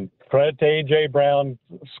 and credit to A.J. Brown,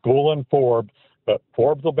 schooling Forbes, but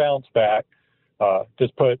Forbes will bounce back.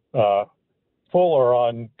 Just put Fuller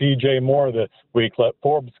on DJ Moore this week. Let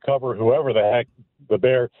Forbes cover whoever the heck the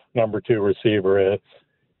Bear number 2 receiver is,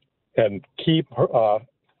 and keep the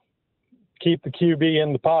QB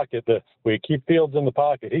in the pocket this week. Keep Fields in the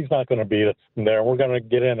pocket. He's not going to beat us from there. We're going to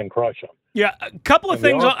get in and crush him. Yeah, a couple of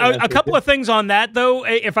things on that, though,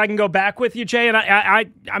 if I can go back with you, Jay, and I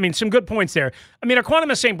mean, some good points there. I mean,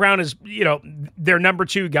 Equanimous St. Brown is, their number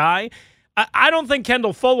 2 guy. I don't think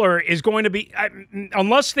Kendall Fuller is going to be,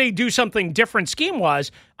 unless they do something different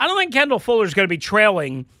scheme-wise, I don't think Kendall Fuller is going to be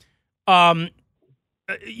trailing, what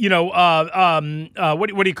do you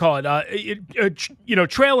call it?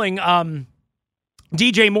 Trailing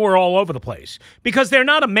DJ Moore all over the place, because they're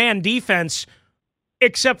not a man defense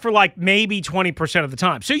except for like maybe 20% of the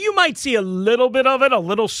time. So you might see a little bit of it, a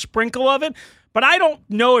little sprinkle of it, but I don't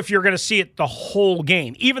know if you're going to see it the whole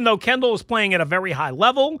game, even though Kendall is playing at a very high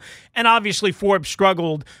level, and obviously Forbes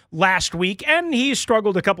struggled last week, and he's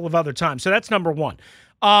struggled a couple of other times. So that's number 1.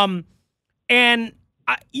 I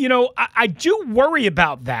do worry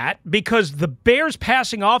about that because the Bears'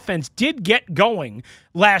 passing offense did get going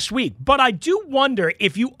last week. But I do wonder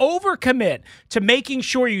if you overcommit to making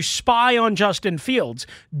sure you spy on Justin Fields,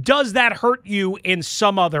 does that hurt you in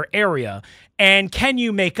some other area? And can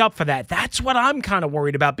you make up for that? That's what I'm kind of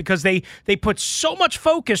worried about, because they put so much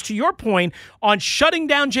focus, to your point, on shutting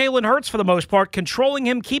down Jalen Hurts for the most part, controlling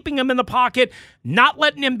him, keeping him in the pocket, not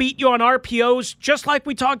letting him beat you on RPOs, just like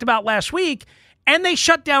we talked about last week. And they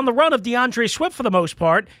shut down the run of DeAndre Swift for the most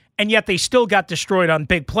part, and yet they still got destroyed on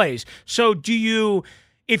big plays. So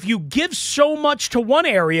if you give so much to one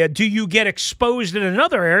area, do you get exposed in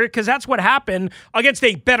another area? Because that's what happened against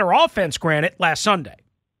a better offense, granted, last Sunday.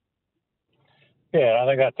 Yeah, I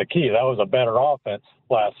think that's the key. That was a better offense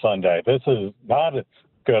last Sunday. This is not as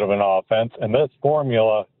good of an offense, and this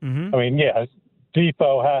formula, I mean, yeah,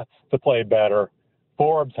 Defoe has to play better.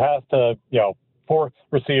 Forbes has to, force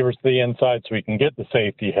receivers to the inside so we can get the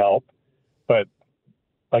safety help. But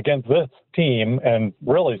against this team, and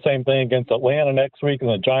really same thing against Atlanta next week and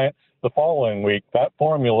the Giants the following week, that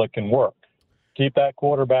formula can work. Keep that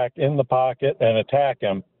quarterback in the pocket and attack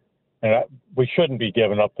him. And we shouldn't be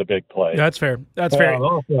giving up the big play. That's fair. That's fair. And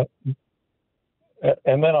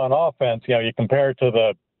then on offense, you compare it to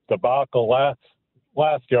the debacle last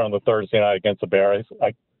year on the Thursday night against the Bears.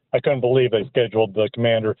 I couldn't believe they scheduled the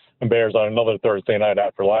Commander and Bears on another Thursday night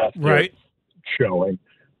after last year's showing.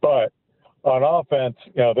 But on offense,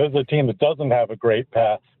 this is a team that doesn't have a great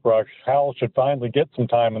pass rush. Howell should finally get some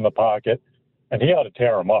time in the pocket, and he ought to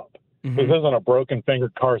tear him up. This isn't a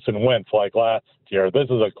broken-fingered Carson Wentz like last year. This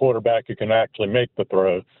is a quarterback who can actually make the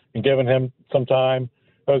throws. And giving him some time,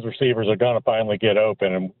 those receivers are going to finally get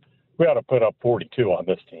open, and we ought to put up 42 on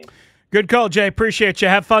this team. Good call, Jay. Appreciate you.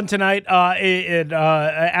 Have fun tonight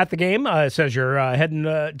at the game. It says you're heading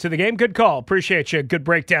to the game. Good call. Appreciate you. Good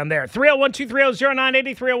breakdown there.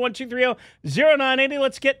 301-230-0980, 301-230-0980.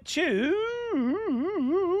 Let's get to,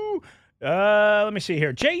 let me see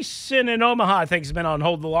here. Jason in Omaha, I think, has been on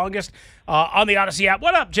hold the longest on the Odyssey app.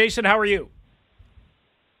 What up, Jason? How are you?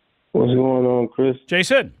 What's going on, Chris?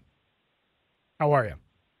 Jason, how are you?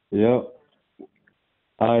 Yep.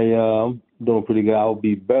 I'm doing pretty good. I'll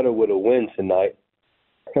be better with a win tonight.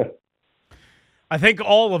 I think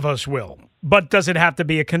all of us will, but does it have to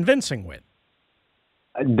be a convincing win?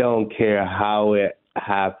 I don't care how it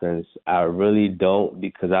happens. I really don't,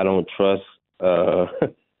 because I don't trust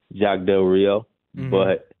Jack Del Rio.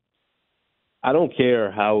 But I don't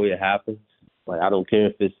care how it happens. Like, I don't care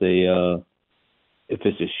if it's a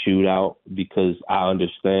shootout, because I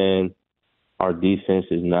understand our defense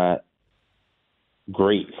is not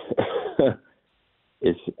great.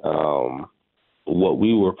 It's what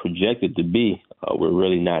we were projected to be. We're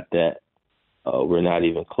really not that. We're not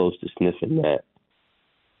even close to sniffing that.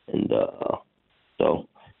 And so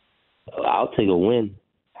I'll take a win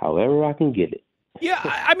however I can get it. Yeah,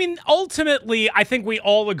 I mean, ultimately, I think we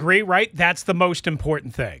all agree, right? That's the most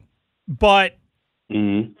important thing. But,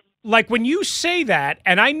 like, when you say that,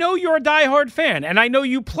 and I know you're a diehard fan, and I know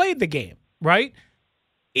you played the game, right?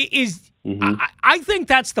 I think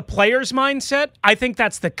that's the player's mindset. I think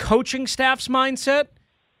that's the coaching staff's mindset.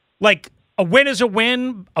 Like, a win is a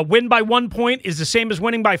win. A win by 1 point is the same as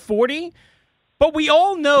winning by 40. But we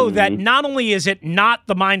all know that not only is it not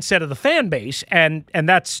the mindset of the fan base, and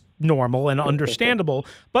that's normal and understandable,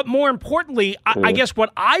 but more importantly, I guess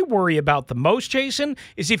what I worry about the most, Jason,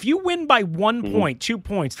 is if you win by 1 point, 2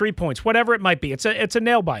 points, 3 points, whatever it might be, it's a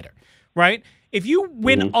nail biter, right? If you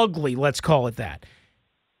win ugly, let's call it that,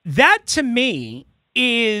 that to me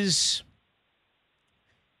is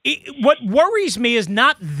what worries me is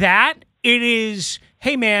not that. It is,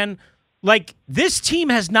 hey, man, like, this team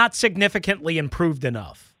has not significantly improved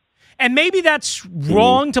enough. And maybe that's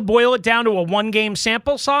wrong to boil it down to a one-game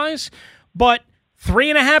sample size, but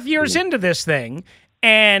 3.5 years into this thing,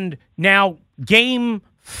 and now game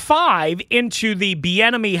 5 into the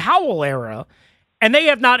Bieniemy Howell era, And they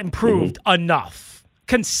have not improved enough,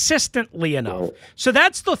 consistently enough. So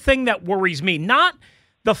that's the thing that worries me, not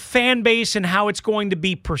the fan base and how it's going to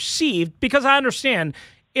be perceived, because I understand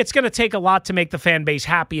it's going to take a lot to make the fan base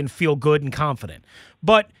happy and feel good and confident.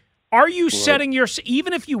 But are you setting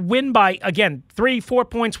even if you win by, again, 3-4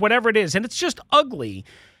 points, whatever it is, and it's just ugly,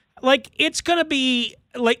 like it's going to be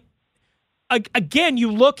like, again,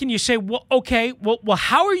 you look and you say, well, okay, well,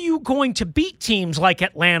 how are you going to beat teams like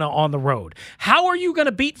Atlanta on the road? How are you going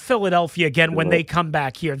to beat Philadelphia again when they come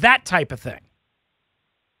back here? That type of thing.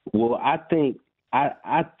 Well, I think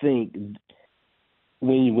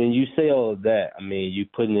when you say all of that, I mean, you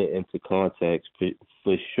putting it into context.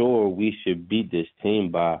 For sure, we should beat this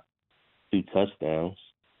team by 2 touchdowns.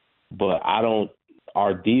 But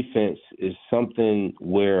our defense is something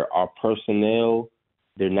where our personnel,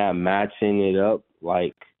 they're not matching it up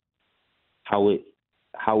like how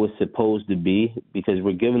it's supposed to be, because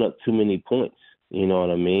we're giving up too many points. You know what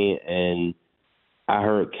I mean? And I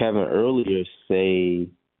heard Kevin earlier say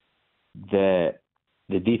that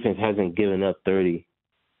the defense hasn't given up 30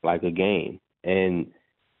 like a game. And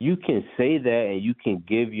you can say that and you can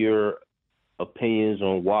give your opinions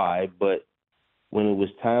on why, but when it was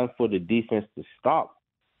time for the defense to stop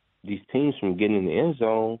these teams from getting in the end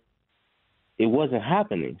zone, it wasn't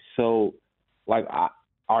happening. So, like,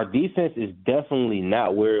 our defense is definitely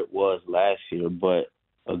not where it was last year. But,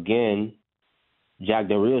 again, Jack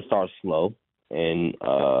Del Rio starts slow. And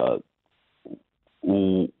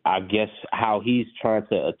I guess how he's trying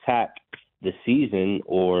to attack the season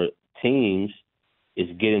or teams is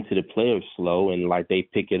getting to the players slow, and, like, they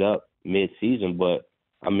pick it up mid-season. But,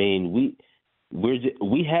 I mean, we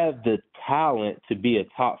have the talent to be a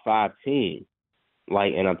top 5 team.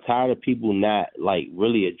 Like, and I'm tired of people not, like,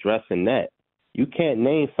 really addressing that. You can't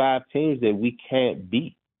name 5 teams that we can't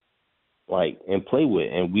beat, like, and play with.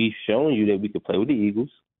 And we've shown you that we could play with the Eagles.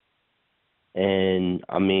 And,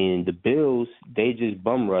 I mean, the Bills, they just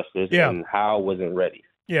bum rushed us, and Howell wasn't ready.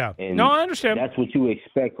 Yeah. And no, I understand. That's what you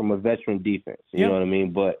expect from a veteran defense. You know what I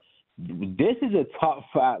mean? But this is a top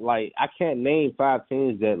 5. Like, I can't name 5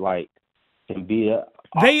 teams that, like, can beat up.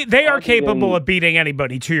 They are capable of beating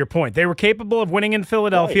anybody, to your point. They were capable of winning in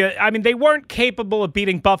Philadelphia. Right. I mean, they weren't capable of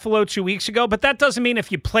beating Buffalo 2 weeks ago, but that doesn't mean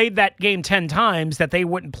if you played that game 10 times that they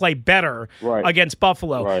wouldn't play better against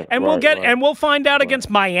Buffalo. Right. And we'll find out against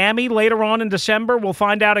Miami later on in December. We'll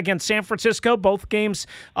find out against San Francisco, both games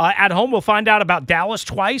at home. We'll find out about Dallas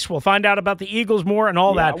twice. We'll find out about the Eagles more and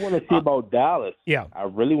all that. I want to see about Dallas. Yeah. I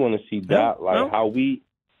really want to see that, how we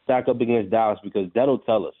stack up against Dallas, because that'll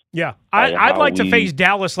tell us. Yeah, I'd like to face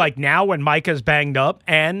Dallas like now when Micah's banged up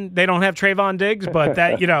and they don't have Trayvon Diggs, but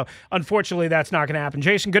that, unfortunately that's not going to happen.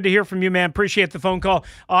 Jason, good to hear from you, man. Appreciate the phone call.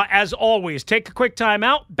 As always, take a quick time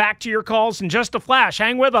out. Back to your calls in just a flash.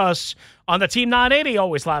 Hang with us on the Team 980,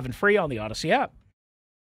 always live and free on the Odyssey app.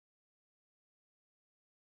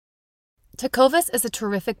 Tecovas is a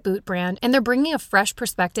terrific boot brand, and they're bringing a fresh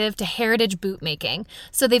perspective to heritage boot making.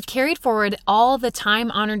 So they've carried forward all the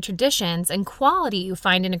time-honored traditions and quality you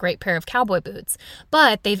find in a great pair of cowboy boots,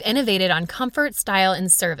 but they've innovated on comfort, style,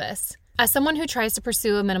 and service. As someone who tries to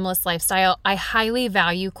pursue a minimalist lifestyle, I highly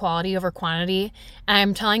value quality over quantity, and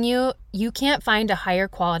I'm telling you, you can't find a higher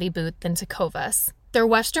quality boot than Tecovas. Their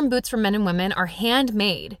Western boots for men and women are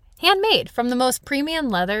handmade from the most premium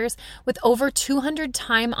leathers with over 200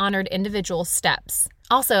 time-honored individual steps.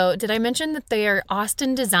 Also, did I mention that they are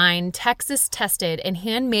Austin-designed, Texas-tested, and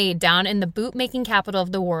handmade down in the boot-making capital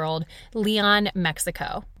of the world, Leon,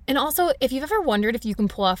 Mexico. And also, if you've ever wondered if you can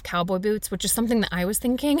pull off cowboy boots, which is something that I was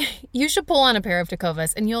thinking, you should pull on a pair of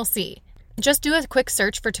Tecovas and you'll see. Just do a quick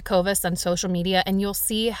search for Tecovas on social media and you'll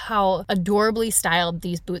see how adorably styled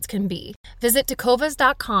these boots can be. Visit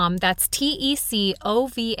tecovas.com, that's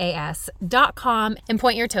TECOVAS.com, and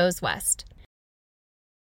point your toes west.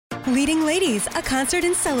 Leading Ladies, a concert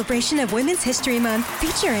in celebration of Women's History Month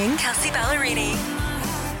featuring Kelsey Ballerini,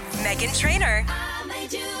 Meghan Trainor,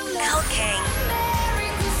 Elle King,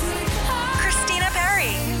 Christina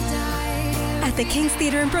Perri. At the King's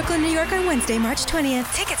Theater in Brooklyn, New York on Wednesday, March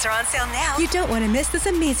 20th. Tickets are on sale now. You don't want to miss this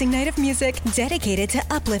amazing night of music dedicated to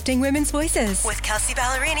uplifting women's voices. With Kelsey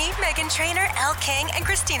Ballerini, Meghan Trainor, Elle King, and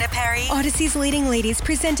Christina Perri. Odyssey's Leading Ladies,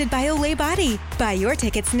 presented by Olay Body. Buy your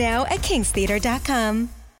tickets now at kingstheater.com.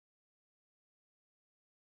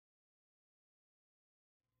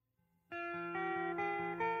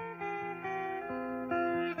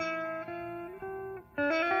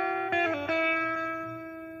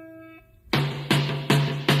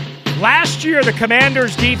 Last year, the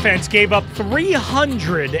Commanders' defense gave up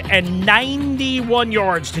 391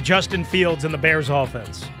 yards to Justin Fields and the Bears'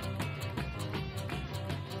 offense.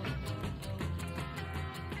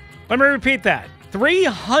 Let me repeat that.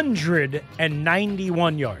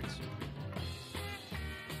 391 yards.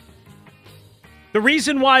 The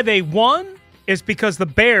reason why they won is because the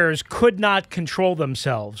Bears could not control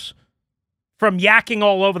themselves from yakking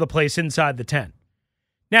all over the place inside the 10.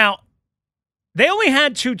 Now, they only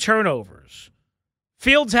had 2 turnovers.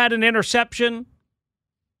 Fields had an interception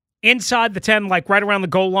inside the 10, like right around the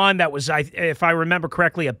goal line. That was, if I remember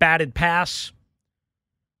correctly, a batted pass.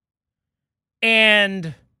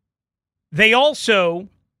 And they also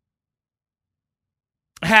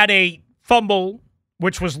had a fumble,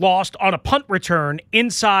 which was lost on a punt return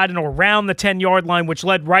inside and around the 10-yard line, which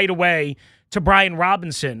led right away to Brian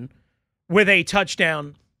Robinson with a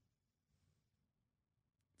touchdown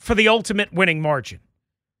for the ultimate winning margin.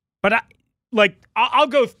 But I'll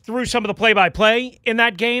go through some of the play-by-play in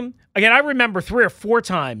that game. Again, I remember 3 or 4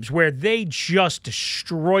 times where they just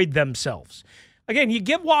destroyed themselves. Again, you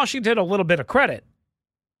give Washington a little bit of credit,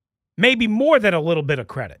 maybe more than a little bit of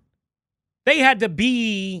credit. They had to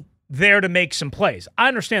be there to make some plays. I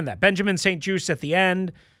understand that. Benjamin St. Juste at the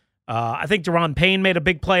end. I think Deron Payne made a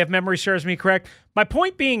big play, if memory serves me correct. My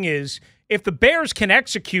point being is, if the Bears can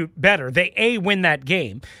execute better, they, A, win that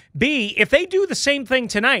game. B, if they do the same thing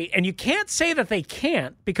tonight, and you can't say that they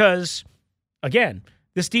can't because, again,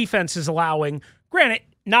 this defense is allowing, granted,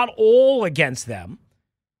 not all against them,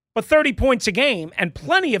 but 30 points a game and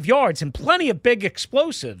plenty of yards and plenty of big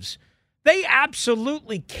explosives, they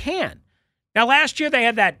absolutely can. Now, last year they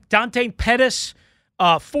had that Dante Pettis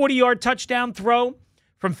 40-yard touchdown throw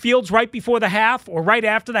from Fields right before the half or right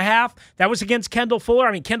after the half. That was against Kendall Fuller.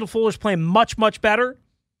 I mean, Kendall Fuller's playing much, much better.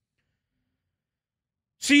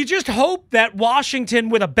 So you just hope that Washington,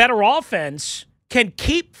 with a better offense, can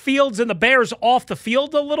keep Fields and the Bears off the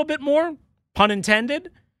field a little bit more, pun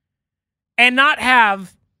intended, and not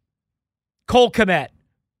have Cole Kmet,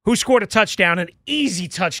 who scored a touchdown, an easy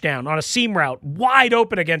touchdown on a seam route, wide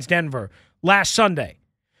open against Denver last Sunday.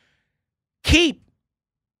 Keep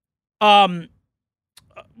DJ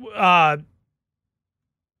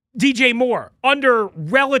Moore under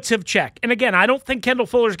relative check. And again, I don't think Kendall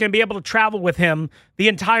Fuller is going to be able to travel with him the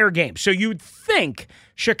entire game. So you'd think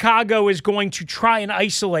Chicago is going to try and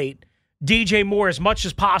isolate DJ Moore as much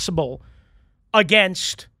as possible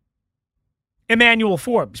against Emmanuel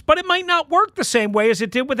Forbes. But it might not work the same way as it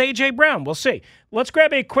did with A.J. Brown. We'll see. Let's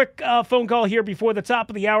grab a quick phone call here before the top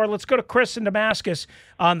of the hour. Let's go to Chris in Damascus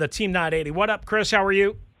on the Team 980. What up, Chris? How are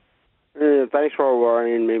you? Thanks for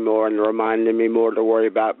worrying me more and reminding me more to worry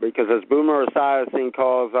about, because as Boomer Esiason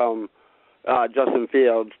calls Justin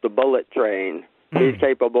Fields the bullet train, he's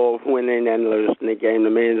capable of winning and losing the game. The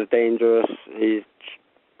man is dangerous. He's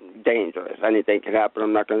dangerous. Anything can happen.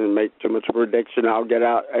 I'm not going to make too much prediction. I'll get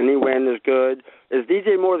out. Any win is good. Is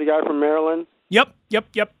DJ Moore the guy from Maryland? Yep.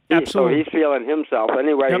 Absolutely. So he's feeling himself.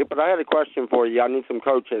 Anyway, but I had a question for you. I need some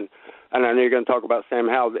coaching. And I know you're going to talk about Sam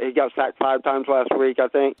Howell. He got sacked 5 times last week, I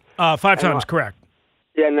think. 5 times, correct.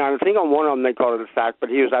 Yeah, now I think on one of them they called it a sack, but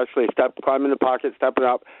he was actually climbing the pocket, stepping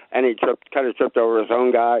up, and he kind of tripped over his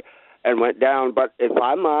own guy and went down. But if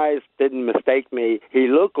my eyes didn't mistake me, he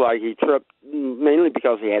looked like he tripped mainly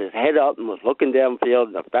because he had his head up and was looking downfield.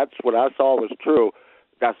 And if that's what I saw was true,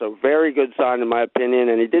 that's a very good sign in my opinion.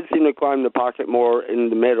 And he did seem to climb the pocket more in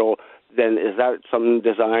the middle. Then is that something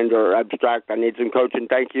designed or abstract? I need some coaching.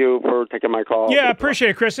 Thank you for taking my call. Yeah, I appreciate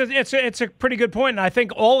it, Chris. It's a pretty good point, and I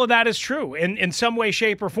think all of that is true in some way,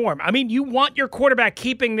 shape, or form. I mean, you want your quarterback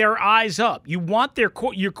keeping their eyes up. You want your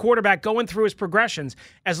quarterback going through his progressions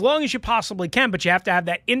as long as you possibly can, but you have to have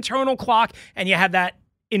that internal clock, and you have that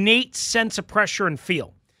innate sense of pressure and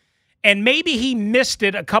feel. And maybe he missed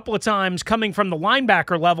it a couple of times coming from the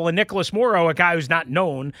linebacker level, and Nicholas Morrow, a guy who's not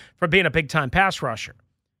known for being a big-time pass rusher.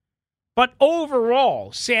 But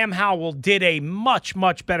overall, Sam Howell did a much,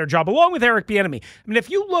 much better job, along with Eric Bieniemy. I mean, if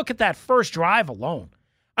you look at that first drive alone,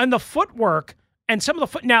 and the footwork and some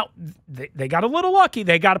of the now, they got a little lucky.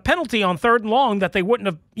 They got a penalty on 3rd and long that they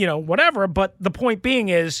wouldn't have, whatever. But the point being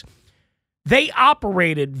is they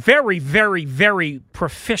operated very, very, very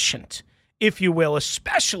proficient, if you will,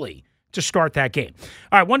 especially to start that game.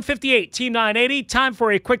 All right, 158, Team 980. Time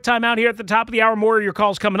for a quick timeout here at the top of the hour. More of your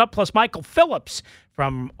calls coming up, plus Michael Phillips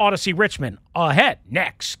from Odyssey Richmond ahead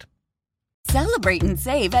next. Celebrate and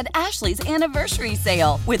save at Ashley's Anniversary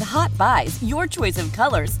Sale. With Hot Buys, your choice of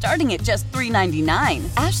colors starting at just $3.99.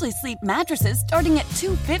 Ashley Sleep mattresses starting at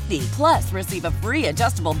 $2.50. Plus, receive a free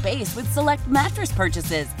adjustable base with select mattress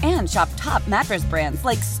purchases. And shop top mattress brands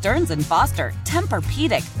like Stearns & Foster,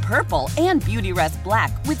 Tempur-Pedic, Purple, and Beautyrest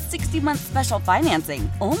Black with 60-month special financing.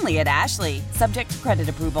 Only at Ashley. Subject to credit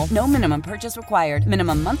approval. No minimum purchase required.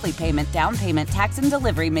 Minimum monthly payment, down payment, tax, and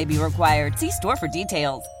delivery may be required. See store for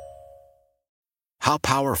details. How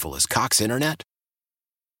powerful is Cox Internet?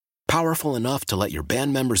 Powerful enough to let your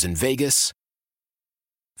band members in Vegas,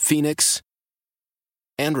 Phoenix,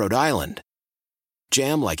 and Rhode Island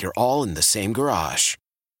jam like you're all in the same garage.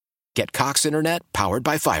 Get Cox Internet powered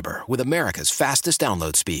by fiber with America's fastest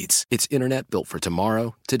download speeds. It's internet built for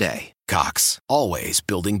tomorrow, today. Cox, always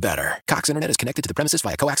building better. Cox Internet is connected to the premises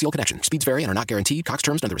via coaxial connection. Speeds vary and are not guaranteed. Cox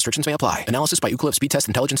terms and other restrictions may apply. Analysis by Ookla of Speed Test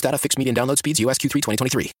Intelligence Data. Fixed median download speeds. US Q3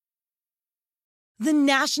 2023. The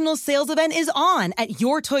national sales event is on at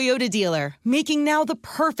your Toyota dealer, making now the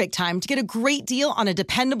perfect time to get a great deal on a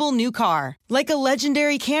dependable new car. Like a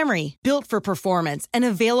legendary Camry, built for performance and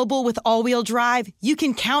available with all-wheel drive, you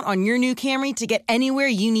can count on your new Camry to get anywhere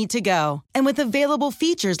you need to go. And with available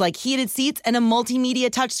features like heated seats and a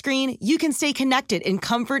multimedia touchscreen, you can stay connected in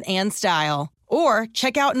comfort and style. Or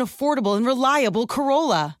check out an affordable and reliable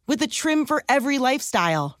Corolla with a trim for every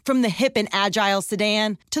lifestyle, from the hip and agile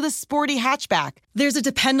sedan to the sporty hatchback. There's a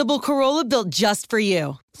dependable Corolla built just for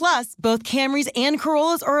you. Plus, both Camrys and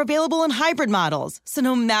Corollas are available in hybrid models, so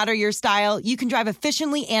no matter your style, you can drive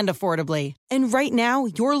efficiently and affordably. And right now,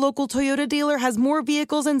 your local Toyota dealer has more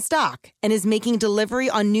vehicles in stock and is making delivery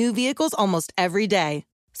on new vehicles almost every day.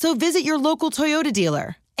 So visit your local Toyota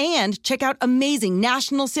dealer. And check out amazing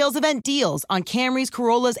national sales event deals on Camrys,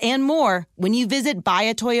 Corollas, and more when you visit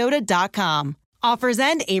buyatoyota.com. Offers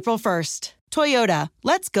end April 1st. Toyota,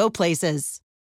 let's go places.